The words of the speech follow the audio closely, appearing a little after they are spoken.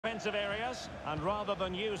Defensive areas, and rather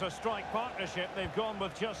than use a strike partnership, they've gone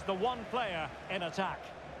with just the one player in attack.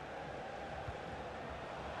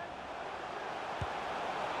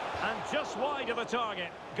 And just wide of the target.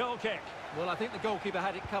 Goal kick. Well, I think the goalkeeper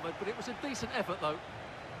had it covered, but it was a decent effort, though.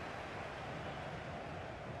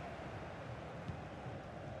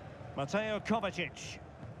 Mateo Kovacic.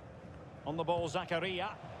 On the ball, Zakaria.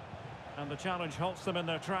 And the challenge halts them in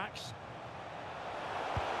their tracks.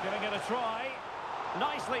 Giving it a try.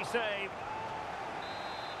 Nicely saved.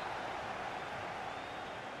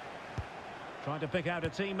 Trying to pick out a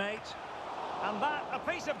teammate. And that, a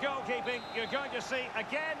piece of goalkeeping you're going to see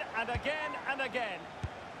again and again and again.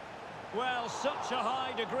 Well, such a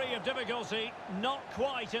high degree of difficulty, not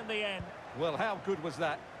quite in the end. Well, how good was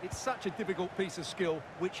that? It's such a difficult piece of skill,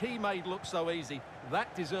 which he made look so easy.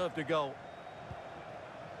 That deserved a goal.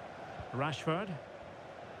 Rashford.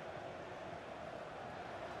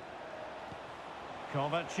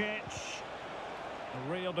 Kovacic. A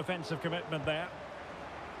real defensive commitment there.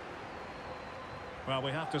 Well,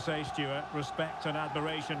 we have to say, Stuart, respect and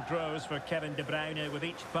admiration grows for Kevin De Bruyne with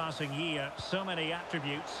each passing year. So many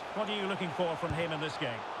attributes. What are you looking for from him in this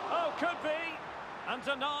game? Oh, could be! And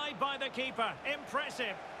denied by the keeper.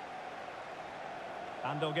 Impressive.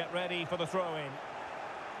 And they'll get ready for the throw-in.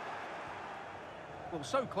 Well,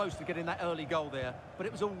 so close to getting that early goal there, but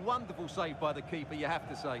it was a wonderful save by the keeper, you have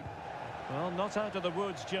to say. Well, not out of the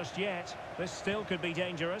woods just yet. This still could be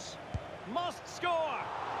dangerous. Must score!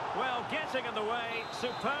 Well, getting in the way,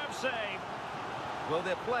 superb save. Well,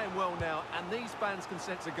 they're playing well now, and these fans can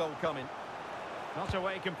sense a goal coming. Not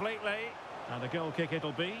away completely. And a goal kick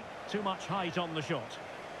it'll be. Too much height on the shot.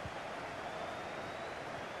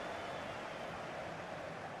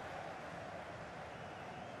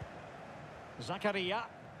 Zakaria.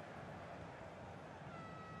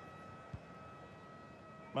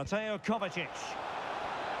 Mateo Kovacic.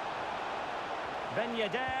 Ben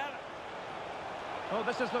Yedder. Oh,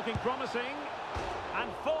 this is looking promising. And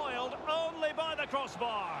foiled only by the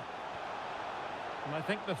crossbar. And I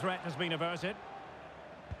think the threat has been averted.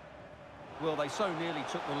 Well, they so nearly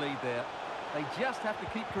took the lead there. They just have to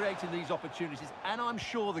keep creating these opportunities, and I'm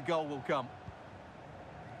sure the goal will come.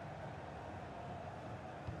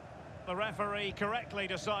 The referee correctly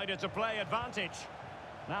decided to play advantage.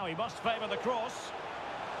 Now he must favour the cross.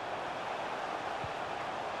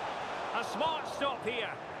 A smart stop here.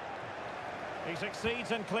 He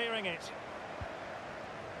succeeds in clearing it.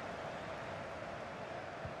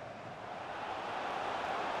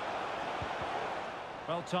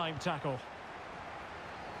 Well-timed tackle.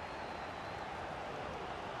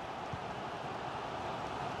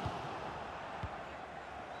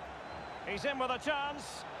 He's in with a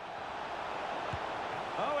chance.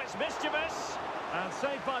 Oh, it's mischievous. And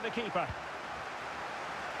saved by the keeper.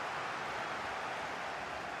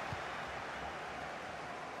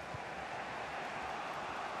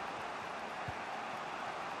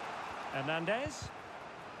 Hernandez.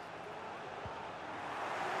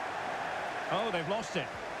 Oh, they've lost it.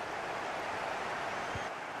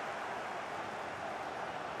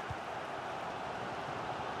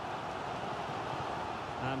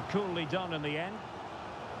 And coolly done in the end.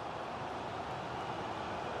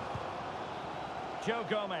 Joe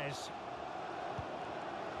Gomez.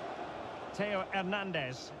 Theo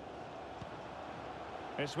Hernandez.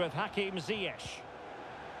 It's with Hakim Ziyech.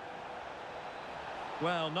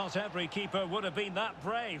 Well, not every keeper would have been that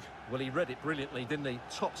brave. Well, he read it brilliantly, didn't he?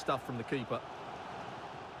 Top stuff from the keeper.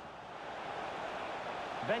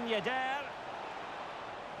 Ben Yedder.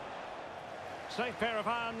 Safe pair of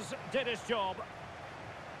hands, did his job.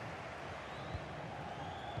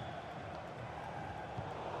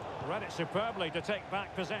 Read it superbly to take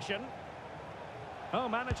back possession. Oh,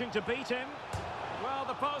 managing to beat him. Well,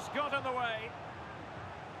 the post got in the way.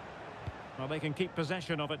 Well, they can keep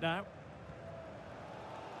possession of it now.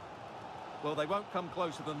 Well, they won't come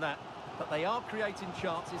closer than that, but they are creating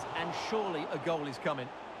chances, and surely a goal is coming.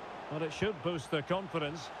 Well, it should boost their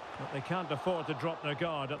confidence, but they can't afford to drop their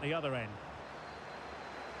guard at the other end.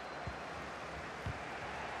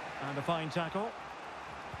 And a fine tackle.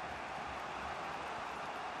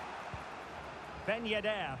 Ben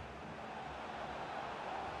Yedder.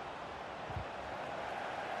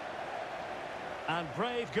 And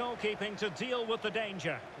brave goalkeeping to deal with the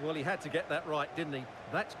danger. Well, he had to get that right, didn't he?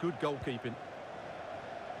 That's good goalkeeping.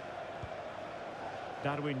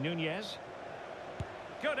 Darwin Nunez.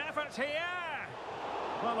 Good effort here.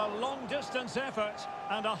 Well, a long-distance effort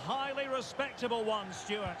and a highly respectable one,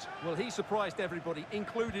 Stuart. Well, he surprised everybody,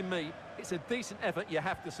 including me. It's a decent effort, you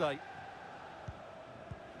have to say.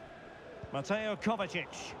 Mateo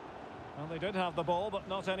Kovacic. Well, they did have the ball, but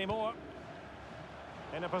not anymore.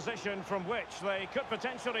 In a position from which they could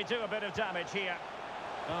potentially do a bit of damage here.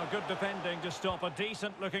 Oh, good defending to stop a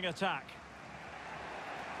decent-looking attack.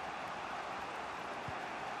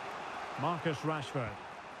 Marcus Rashford.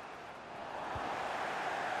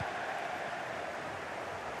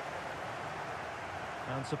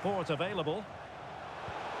 And support available.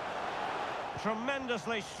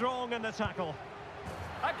 Tremendously strong in the tackle.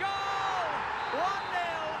 A goal! 1-0!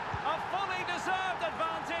 A fully deserved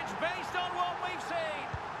advantage based on what we've seen.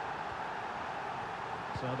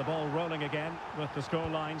 So the ball rolling again with the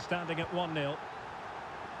scoreline standing at 1-0.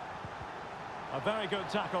 A very good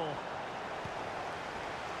tackle.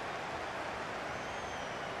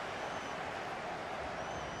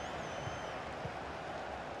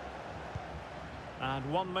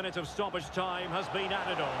 And 1 minute of stoppage time has been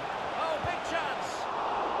added on. Oh, big chance!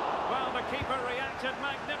 Well, the keeper reacted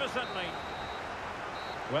magnificently.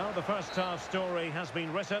 Well, the first half story has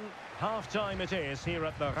been written. Half-time it is here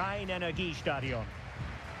at the Rhein-Energiestadion.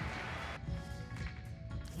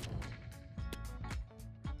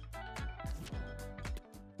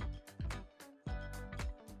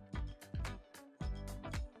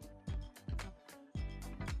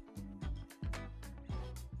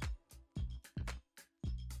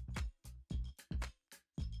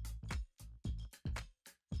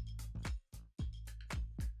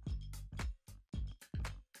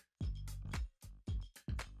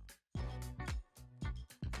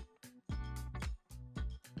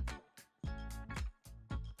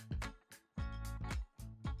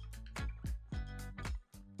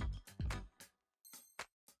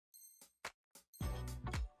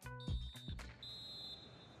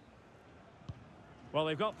 Well,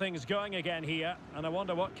 they've got things going again here, and I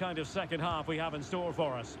wonder what kind of second half we have in store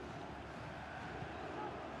for us.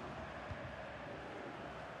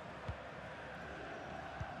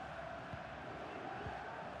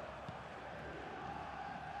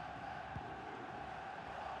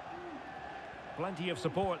 Plenty of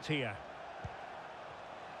support here.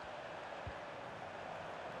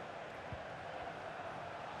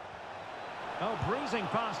 Oh, breezing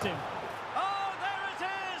past him. Oh, there it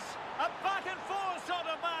is! A back-and-forth sort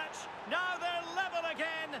of match. Now they're level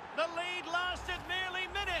again. The lead lasted merely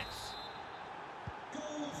minutes.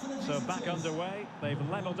 So back underway. They've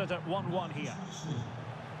levelled it at 1-1 here.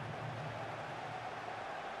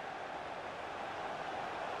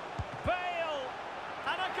 Bale!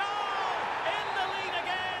 And a goal! In the lead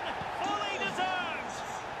again. Fully deserved.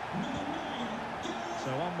 So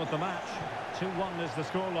on with the match. 2-1 is the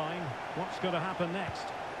scoreline. What's going to happen next?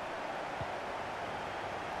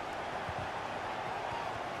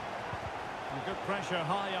 And good pressure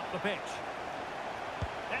high up the pitch.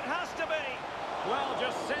 It has to be. Well,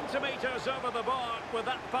 just centimetres over the bar with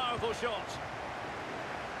that powerful shot.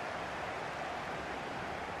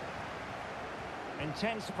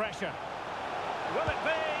 Intense pressure. Will it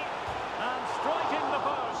be? And striking the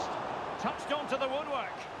post. Touched onto the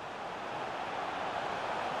woodwork.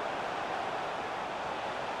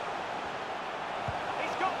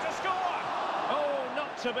 He's got to score! Oh,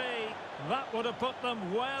 not to be. That would have put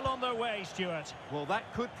them well on their way, Stuart. Well, that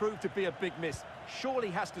could prove to be a big miss.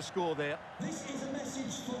 Surely has to score there. This is a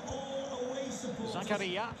message for all away supporters.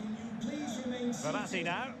 Zakaria. Can you please remain seated Verratti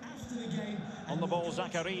now. after the game? On the ball,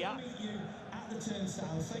 Zakaria. Meet you at the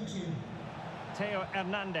turnstile. Thank you. Theo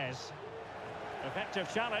Hernandez.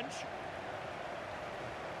 Effective challenge.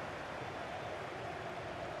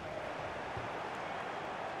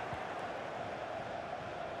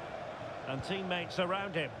 And teammates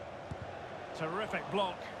around him. Terrific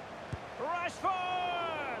block.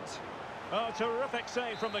 Rashford! Oh, terrific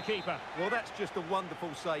save from the keeper. Well, that's just a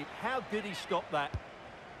wonderful save. How did he stop that?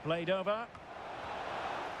 Played over.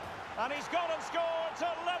 And he's gone and scored to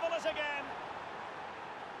level it again.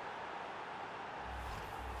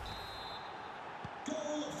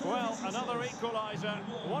 Well, another equaliser.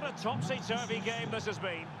 What a topsy-turvy game this has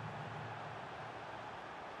been.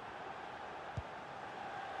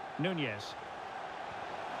 Nunez.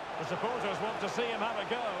 The supporters want to see him have a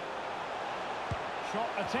go. Shot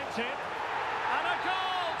attempted. And a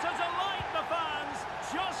goal to delight the fans.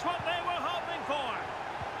 Just what they were hoping for.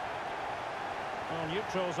 Well,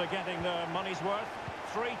 neutrals are getting their money's worth.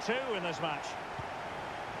 3-2 in this match.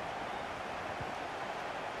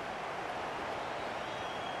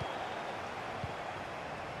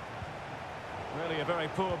 Really a very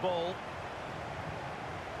poor ball.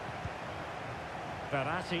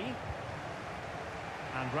 Verratti.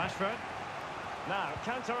 And Rashford. Now,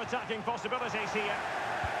 counter-attacking possibilities here.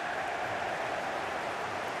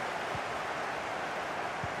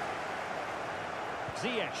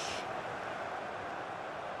 Ziyech.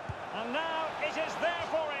 And now it is there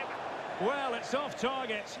for him. Well, it's off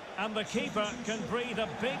target, and the keeper can breathe a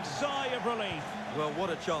big sigh of relief. Well,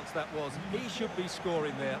 what a chance that was. He should be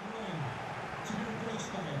scoring there.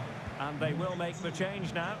 And they will make the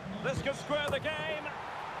change now. This could square the game.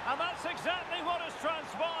 And that's exactly what has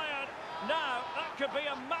transpired. Now, that could be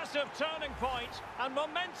a massive turning point, and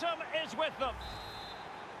momentum is with them.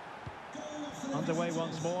 Underway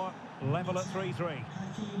once more, level at 3-3.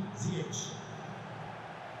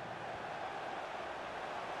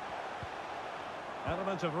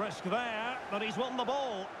 Element of risk there, but he's won the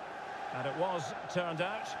ball. And it was turned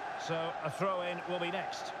out, so a throw-in will be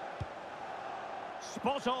next.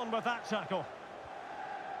 Spot on with that tackle.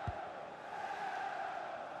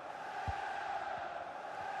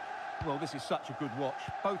 Well, this is such a good watch.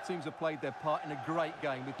 Both teams have played their part in a great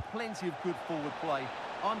game with plenty of good forward play.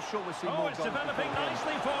 I'm sure we'll see more goals. Oh, it's developing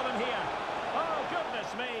nicely for them here. Oh,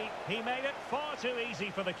 goodness me. He made it far too easy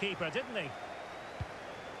for the keeper, didn't he?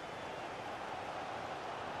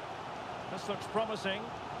 This looks promising.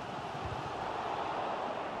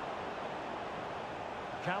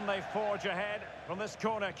 Can they forge ahead from this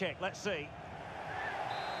corner kick? Let's see.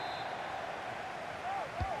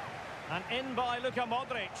 And in by Luka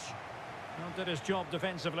Modric. Well, did his job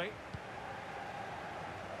defensively.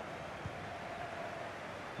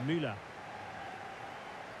 Müller.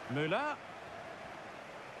 Müller.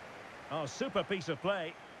 Oh, super piece of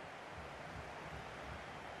play.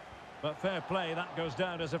 But fair play, that goes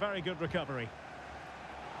down as a very good recovery.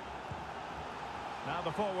 Now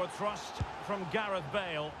the forward thrust from Gareth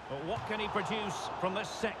Bale. But what can he produce from this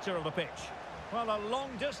sector of the pitch? Well, a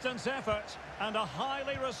long-distance effort and a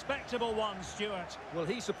highly respectable one, Stuart. Well,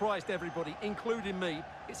 he surprised everybody, including me.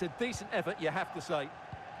 It's a decent effort, you have to say.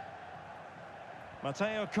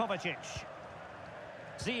 Mateo Kovacic.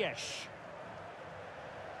 Ziyech.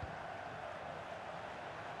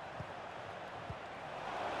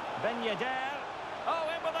 Ben Yedder. Oh,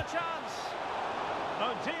 in with a chance.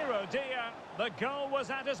 Oh dear, the goal was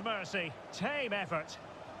at his mercy. Tame effort.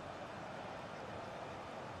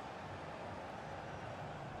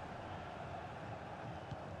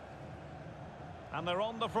 And they're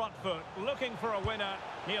on the front foot, looking for a winner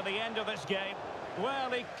near the end of this game.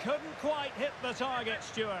 Well, he couldn't quite hit the target,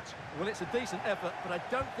 Stuart. Well, it's a decent effort, but I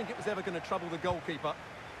don't think it was ever going to trouble the goalkeeper.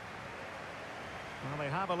 Well, they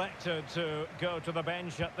have elected to go to the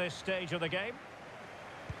bench at this stage of the game.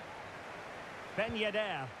 Ben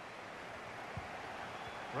Yedder.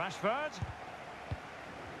 Rashford.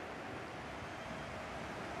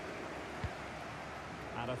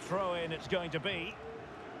 And a throw-in it's going to be.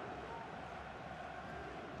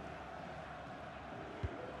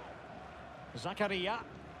 Zakaria.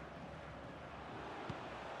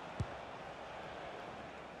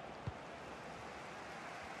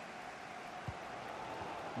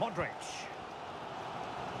 Modric.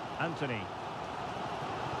 Anthony.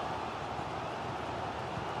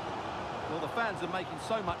 Well, the fans are making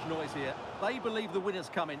so much noise here. They believe the winner's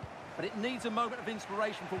coming, but it needs a moment of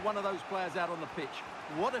inspiration for one of those players out on the pitch.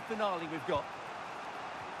 What a finale we've got.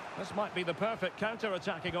 This might be the perfect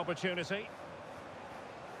counter-attacking opportunity.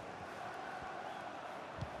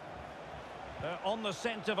 They're on the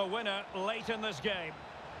scent of a winner late in this game.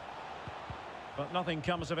 But nothing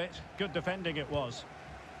comes of it. Good defending it was.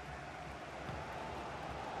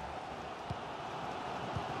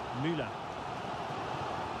 Müller.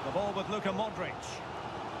 The ball with Luka Modric.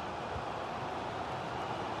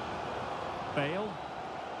 Bale.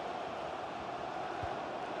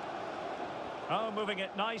 Oh, moving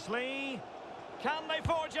it nicely. Can they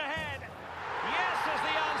forge ahead? Yes is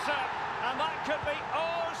the answer. And that could be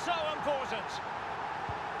oh so important.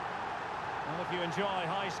 Well, if you enjoy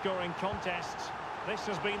high-scoring contests, this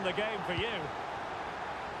has been the game for you.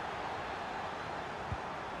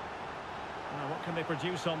 Now, what can they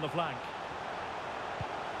produce on the flank?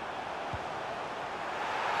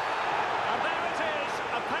 And there it is,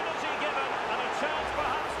 a penalty given and a chance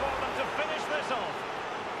perhaps for them to finish this off.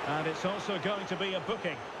 And it's also going to be a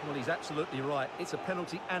booking. Well, he's absolutely right. It's a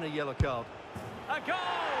penalty and a yellow card. A goal!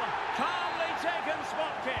 Calmly taken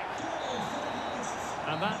spot kick.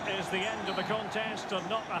 And that is the end of the contest, and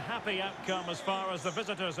not a happy outcome as far as the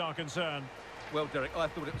visitors are concerned. Well, Derek, I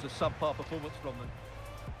thought it was a subpar performance from them.